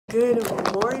Good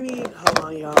morning. Hold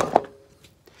on, y'all.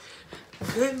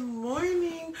 Good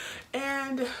morning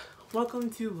and welcome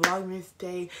to Vlogmas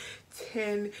Day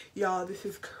 10. Y'all, this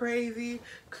is crazy.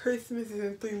 Christmas is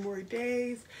in 3 more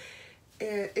days.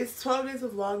 And it's 12 days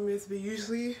of Vlogmas, but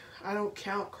usually I don't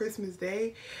count Christmas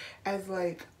Day as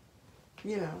like,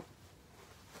 you know.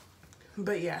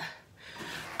 But yeah,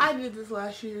 I did this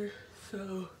last year.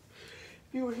 So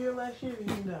if you were here last year,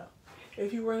 then you know.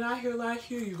 If you were not here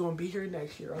last year, you're going to be here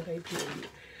next year, okay? Period.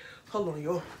 Hold on,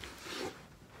 y'all.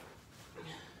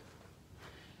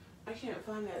 I can't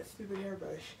find that stupid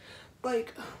hairbrush.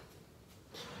 Like,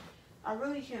 I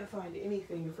really can't find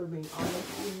anything, if we're being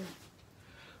honest here.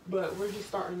 But we're just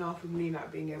starting off with me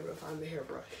not being able to find the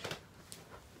hairbrush.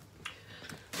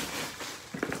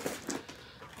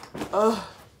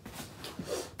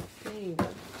 Dang.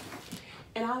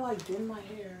 And I like did my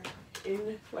hair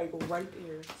in like right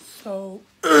there. So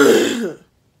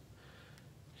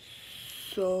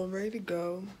so I'm ready to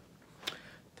go.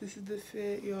 This is the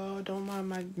fit, y'all. Don't mind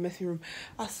my messy room.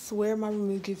 I swear my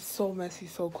room gets so messy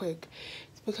so quick.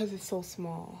 It's because it's so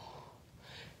small.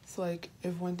 It's like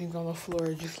if one thing's on the floor,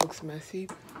 it just looks messy.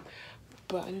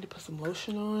 But I need to put some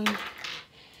lotion on.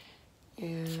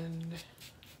 And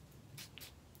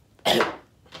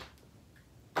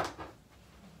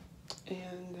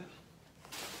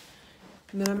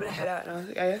then I'm gonna head out.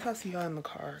 And I guess I'll see y'all in the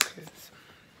car, cause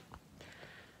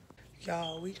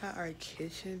y'all, we got our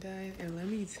kitchen done, and let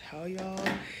me tell y'all,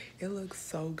 it looks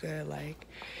so good. Like,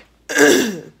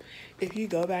 if you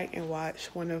go back and watch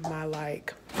one of my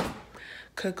like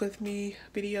cook with me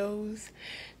videos,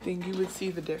 then you would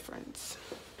see the difference.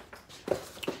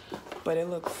 But it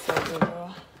looks so good,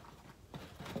 y'all.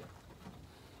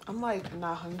 I'm like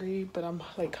not hungry, but I'm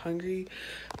like hungry.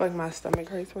 Like my stomach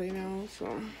hurts right now,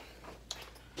 so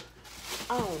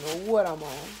I don't know what I'm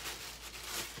on.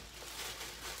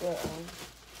 But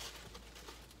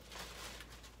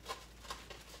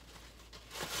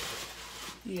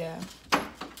yeah.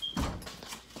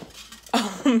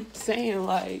 I'm saying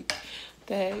like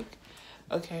that.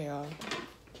 Okay, y'all.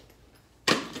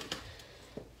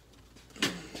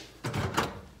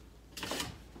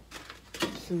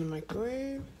 Just in the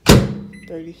microwave.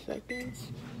 30 seconds.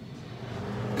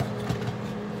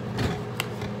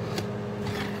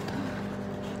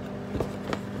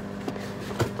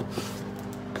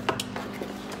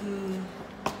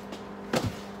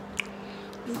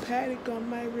 New paddock on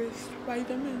my wrist.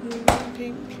 Vitamin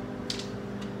pink.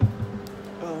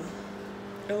 Oh,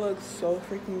 it looks so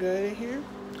freaking good in here.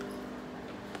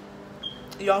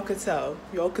 Y'all could tell.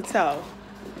 Y'all could tell.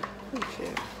 Oh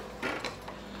shit.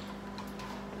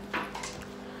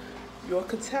 Y'all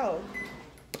could tell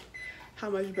how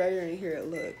much better in here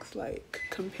it looks, like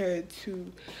compared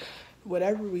to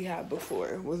whatever we had before.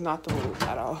 It was not the move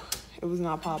at all. It was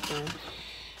not popping.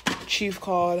 Chief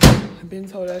called, Ben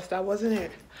told us that wasn't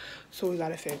it, so we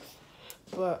got it fixed.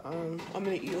 But I'm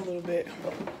gonna eat a little bit,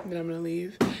 then I'm gonna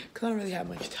leave because I don't really have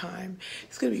much time.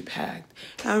 It's gonna be packed.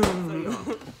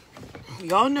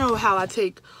 Y'all know how I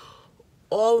take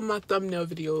all of my thumbnail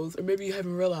videos, or maybe you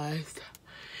haven't realized,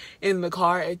 in the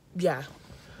car. Yeah,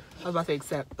 I was about to say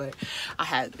except, but I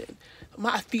had it.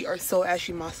 My feet are so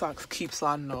ashy, my socks keep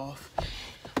sliding off.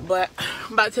 But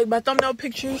I'm about to take my thumbnail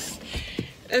pictures,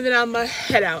 and then I'm gonna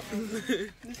head out.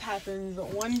 This happens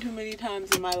one too many times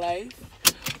in my life,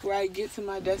 where I get to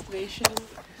my destination.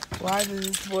 Why does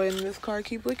this boy in this car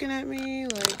keep looking at me?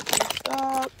 Like,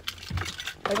 stop.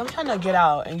 Like, I'm trying to get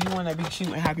out, and you want to be cute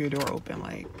and have your door open.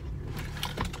 Like,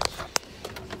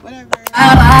 whatever.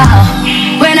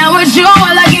 When I was you,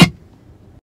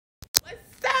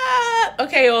 what's up?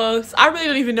 Okay, y'all. So I really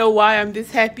don't even know why I'm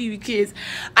this happy, because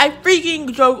I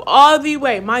freaking drove all the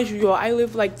way. Mind you, y'all, I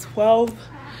live like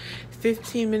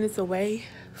 15 minutes away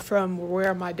from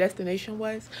where my destination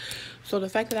was. So the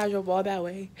fact that I drove all that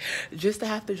way just to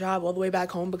have to drive all the way back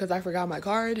home because I forgot my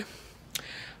card,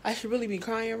 I should really be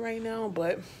crying right now.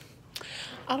 But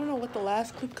I don't know what the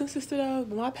last clip consisted of,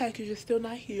 but my package is still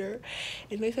not here,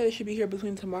 and they said it should be here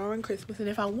between tomorrow and Christmas. And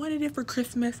if I wanted it for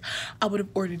Christmas, I would have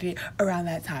ordered it around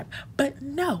that time, but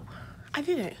no, I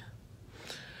didn't.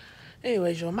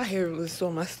 Anyways, y'all, my hair was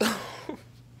so messed up.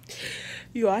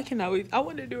 Yo, I cannot wait. I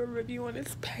want to do a review on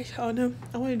this package on them.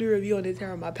 I want to do a review on this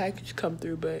hair on my package come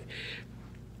through, but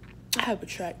I have a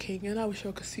track king and I wish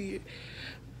y'all could see it.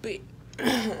 But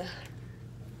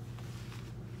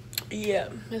yeah,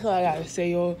 that's all I gotta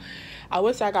say, y'all. I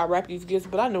wish I got wrap these gifts,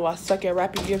 but I know I suck at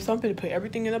wrapping gifts. So I'm gonna put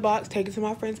everything in a box, take it to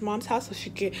my friend's mom's house so she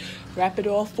can wrap it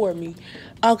all for me.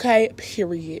 Okay,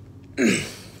 period.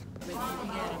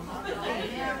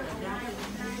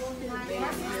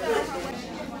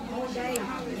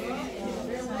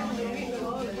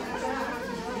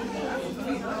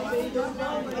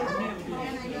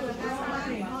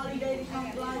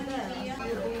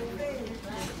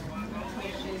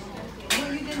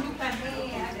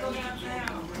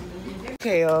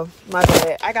 Okay, y'all, my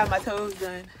bad. I got my toes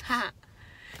done.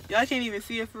 Y'all can't even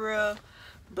see it for real,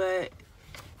 but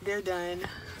they're done.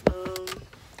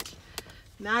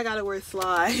 Now I gotta wear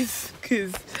slides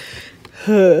because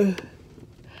I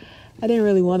didn't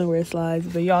really want to wear slides,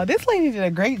 but y'all, this lady did a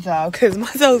great job because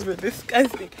my toes were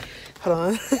disgusting. Hold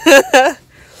on.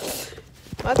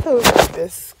 My toes were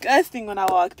disgusting when I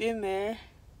walked in there.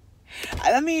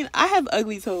 I mean, I have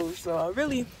ugly toes, so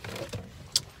really,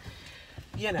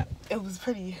 you know, it was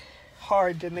pretty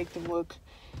hard to make them look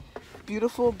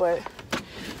beautiful, but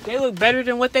they look better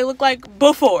than what they looked like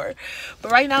before.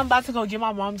 But right now I'm about to go get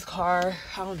my mom's car.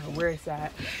 I don't know where it's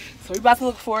at, so we're about to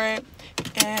look for it.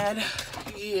 And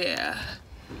yeah,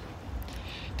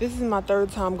 this is my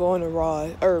third time going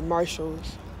to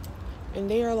Marshall's, and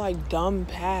they are like dumb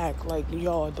packed. Like,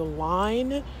 y'all, the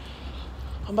line.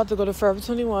 I'm about to go to Forever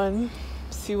 21,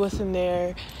 see what's in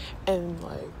there, and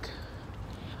like,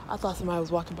 I thought somebody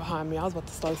was walking behind me. I was about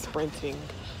to start sprinting,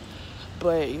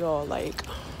 but y'all, like,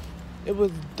 it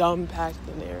was dumb packed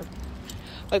in there.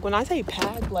 Like, when I say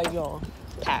packed, like, y'all,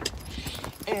 packed.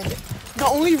 And the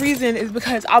only reason is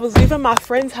because I was leaving my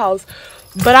friend's house,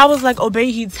 but I was like,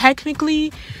 Obehi,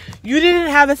 technically, you didn't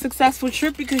have a successful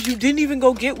trip because you didn't even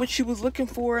go get what you was looking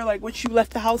for, like what you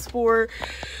left the house for.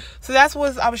 So that's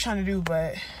what I was trying to do,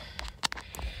 but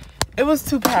it was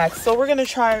too packed. So we're gonna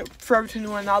try Forever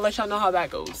 21, and I'll let y'all know how that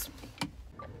goes.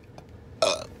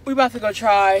 We about to go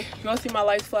try. Y'all see my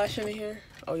lights flashing in here?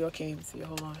 Oh, y'all can't even see it.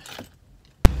 Hold on.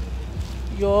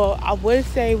 Y'all, I would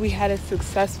say we had a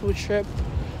successful trip,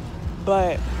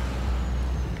 but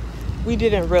we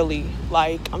didn't really.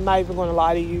 Like, I'm not even gonna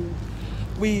lie to you.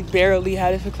 We barely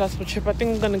had a successful trip. I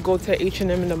think I'm gonna go to H&M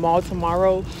in the mall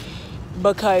tomorrow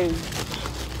because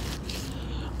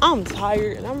I'm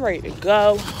tired and I'm ready to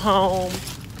go home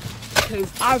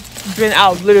because I've been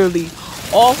out literally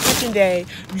all freaking day.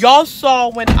 Y'all saw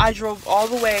when I drove all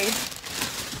the way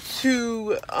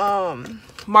to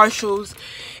Marshall's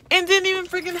and didn't even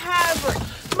freaking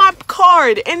have my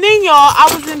card. And then, y'all,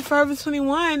 I was in Forever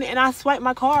 21 and I swiped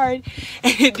my card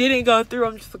and it didn't go through.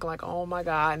 I'm just looking like, oh my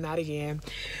God, not again.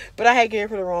 But I had gave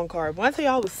her the wrong card. When I tell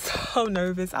y'all, I was so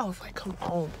nervous. I was like, come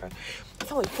on, bro.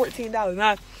 It's only $14.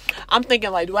 Now, I'm thinking,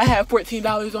 like, do I have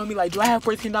 $14 on me? Like, do I have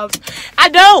 $14? I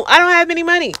don't have any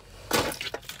money.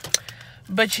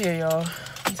 But yeah, y'all,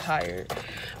 I'm tired.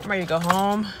 I'm ready to go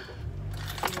home.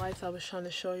 The lights I was trying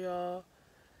to show y'all,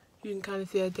 you can kind of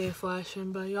see that they're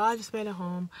flashing. But y'all, I just made it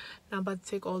home. Now I'm about to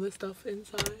take all this stuff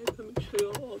inside. Let me show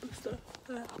y'all all the stuff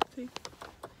I have to take.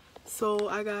 So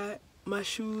I got my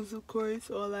shoes, of course,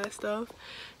 all that stuff,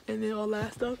 and then all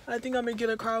that stuff. I think I'm gonna get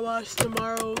a car wash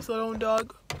tomorrow, so don't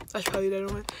dog. I should probably do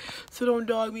that one. So don't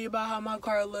dog me about how my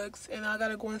car looks. And I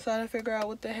gotta go inside and figure out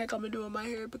what the heck I'm gonna do with my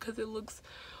hair because it looks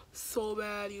so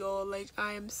bad, y'all. Like,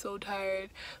 I am so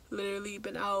tired. Literally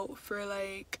been out for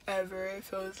like ever, it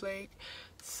feels like.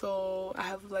 So I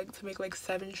have like to make like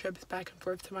 7 trips back and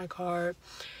forth to my car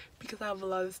because I have a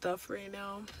lot of stuff right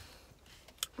now.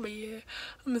 But yeah,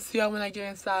 I'm gonna see y'all when I get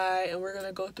inside and we're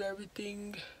gonna go through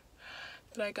everything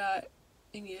that I got.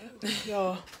 And yeah,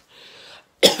 y'all.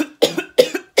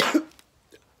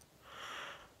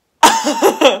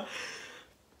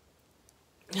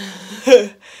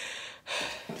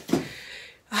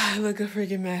 I look a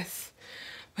freaking mess.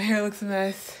 My hair looks a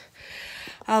mess.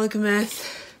 I look a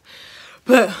mess.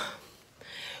 But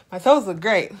my toes look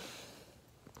great. I'm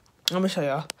gonna show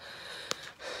y'all.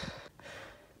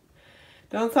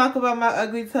 Don't talk about my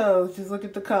ugly toes. Just look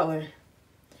at the color.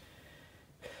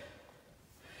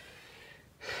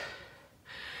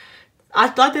 I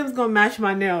thought they was gonna match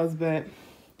my nails, but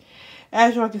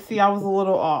as y'all can see, I was a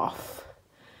little off.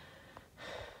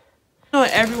 You know,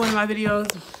 in every one of my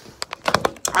videos,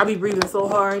 I be breathing so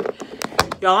hard.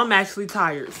 Y'all, I'm actually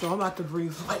tired, so I'm about to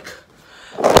breathe like...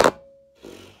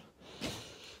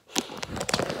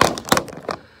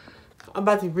 I'm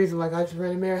about to be breathing like I just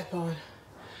ran a marathon.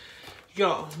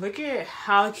 Yo, look at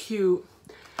how cute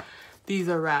these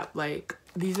are wrapped. Like,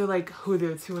 these are like who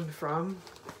they're to and from.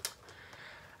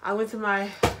 I went to my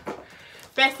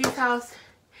bestie's house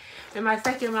and my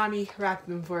second mommy wrapped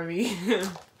them for me.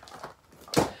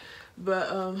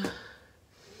 But I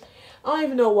don't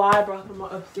even know why I brought them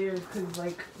upstairs because,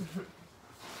 like,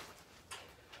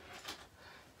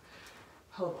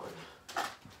 hold on.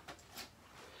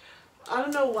 I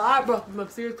don't know why I brought them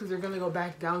upstairs because they're gonna go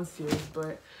back downstairs,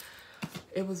 but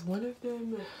it was one of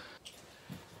them.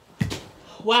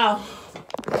 Wow.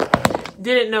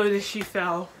 Didn't know that she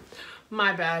fell.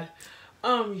 My bad.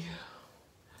 Yeah.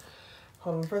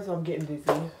 Hold on, first of all, I'm getting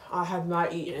dizzy. I have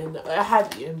not eaten. I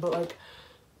have eaten, but like,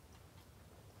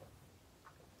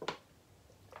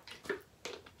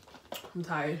 I'm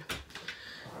tired.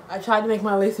 I tried to make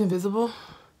my lace invisible.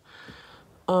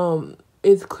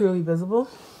 It's clearly visible.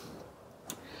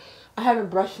 I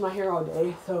haven't brushed my hair all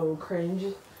day, so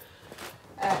cringe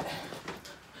at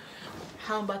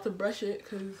how I'm about to brush it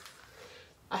because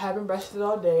I haven't brushed it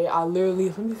all day. I literally,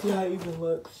 let me see how it even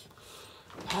looks.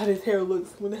 How this hair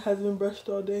looks when it hasn't been brushed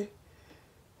all day.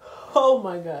 Oh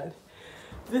my god.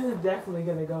 This is definitely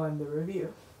gonna go in the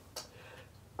review.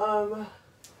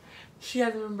 She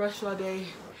hasn't been brushed all day.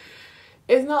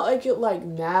 It's not like it like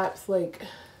naps like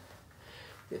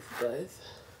this does.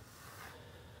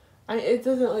 It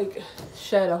doesn't like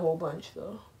shed a whole bunch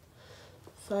though.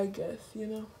 So I guess, you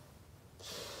know.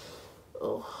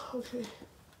 Oh, okay.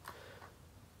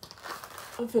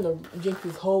 I'm finna yank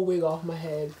this whole wig off my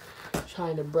head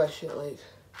trying to brush it like.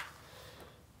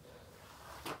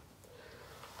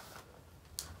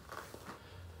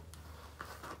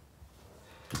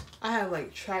 I have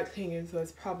like tracks hanging, so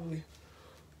that's probably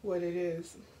what it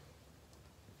is.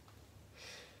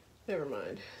 Never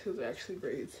mind. Those are actually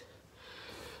braids.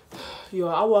 Yo,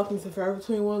 I walked into Forever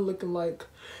 21 looking like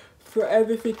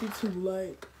Forever 52.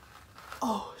 Like,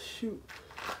 oh shoot.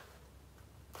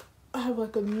 I have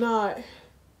like a knot.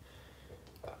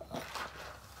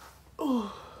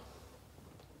 Oh.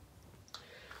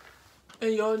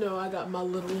 And y'all know I got my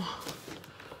little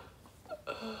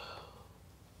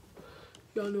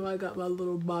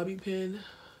bobby pin.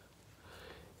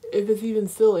 If it's even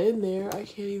still in there, I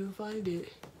can't even find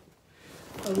it.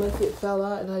 Unless it fell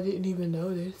out and I didn't even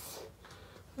notice.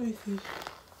 Let me see.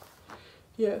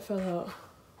 Yeah, it fell out.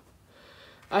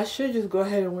 I should just go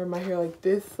ahead and wear my hair like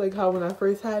this. Like how when I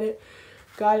first had it,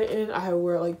 got it in, I had to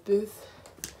wear it like this.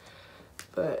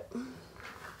 But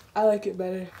I like it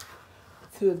better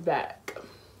to the back.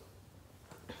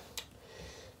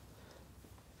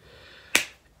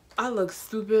 I look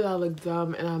stupid, I look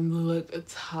dumb, and I'm look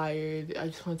tired. I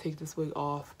just want to take this wig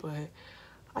off, but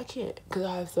I can't because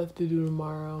I have stuff to do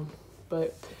tomorrow.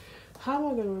 But how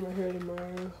am I gonna wear my hair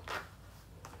tomorrow?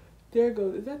 There it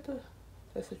goes. Is that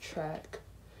that's a track.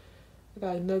 I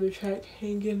got another track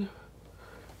hanging.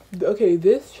 Okay,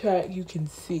 this track you can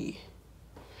see.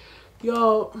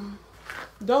 Y'all,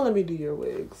 don't let me do your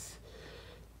wigs.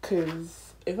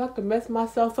 Cause if I could mess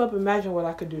myself up, imagine what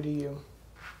I could do to you.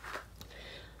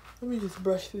 Let me just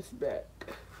brush this back.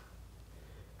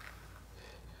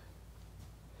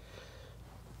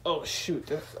 Oh shoot,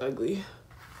 that's ugly.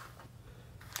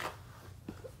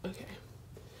 Okay.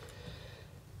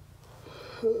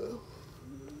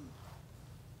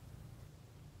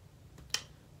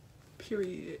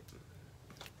 Period.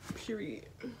 Period.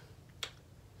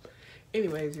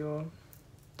 Anyways, y'all.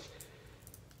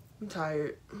 I'm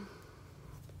tired.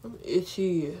 I'm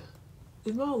itchy.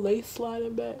 Is my lace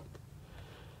sliding back?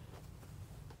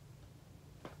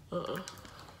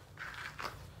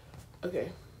 Okay,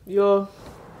 y'all.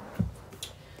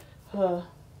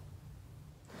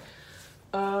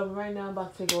 Right now I'm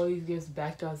about to take all these gifts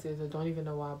back downstairs. I don't even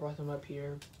know why I brought them up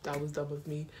here. That was dumb of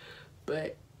me,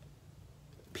 but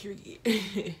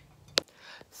period.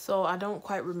 So I don't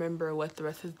quite remember what the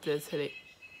rest of this today.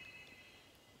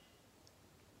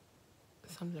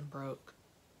 Something broke.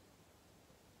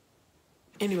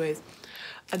 Anyways,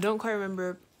 I don't quite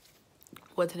remember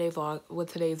what today's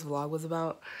vlog was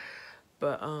about,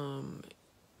 but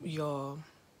y'all,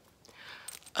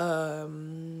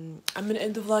 I'm gonna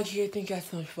end the vlog here. Thank you guys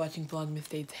so much for watching Vlogmas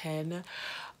Day 10.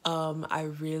 I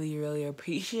really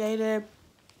appreciate it.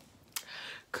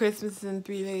 Christmas is in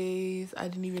 3 days. I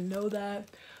didn't even know that.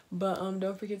 But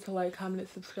don't forget to like, comment, and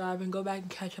subscribe, and go back and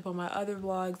catch up on my other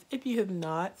vlogs if you have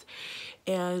not.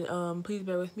 And please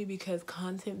bear with me because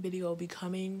content video will be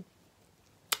coming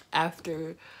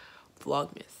after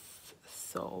Vlogmas.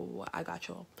 So I got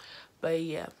y'all. But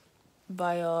yeah,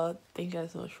 bye y'all. Thank you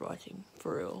guys so much for watching.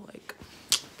 For real, like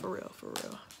for real.